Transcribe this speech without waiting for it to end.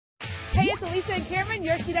Hey, it's Alissa and Cameron,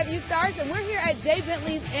 your CW stars, and we're here at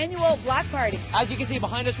J.Bentley's annual block party. As you can see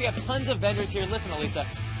behind us, we have tons of vendors here. Listen, Alissa,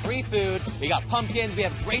 free food, we got pumpkins, we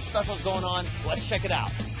have great specials going on. Let's check it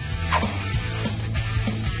out.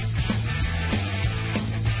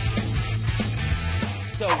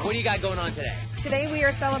 So what do you got going on today? Today we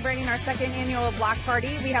are celebrating our second annual block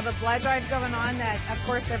party. We have a blood drive going on that, of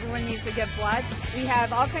course, everyone needs to give blood. We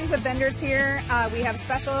have all kinds of vendors here. We have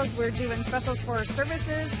specials. We're doing specials for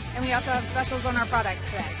services, and we also have specials on our products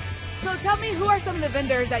today. So tell me, who are some of the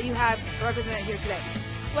vendors that you have represented here today?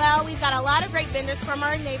 Well, we've got a lot of great vendors from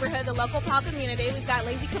our neighborhood, the local PAL community. We've got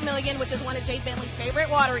Lazy Chameleon, which is one of J.Bentley's favorite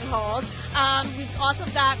watering holes. We've also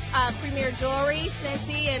got Premier Jewelry,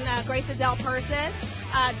 Cincy, and Grace Adele Purses.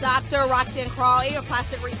 Dr. Roxanne Crawley, a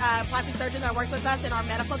plastic surgeon that works with us, and our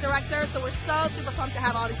medical director. So we're so super pumped to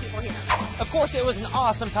have all these people here. Of course, it was an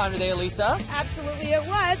awesome time today, Alissa. Absolutely it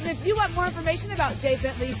was. And if you want more information about J.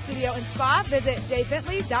 Bentley Studio and Spa, visit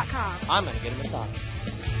jbentley.com. I'm going to get a massage.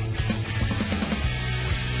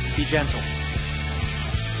 Be gentle.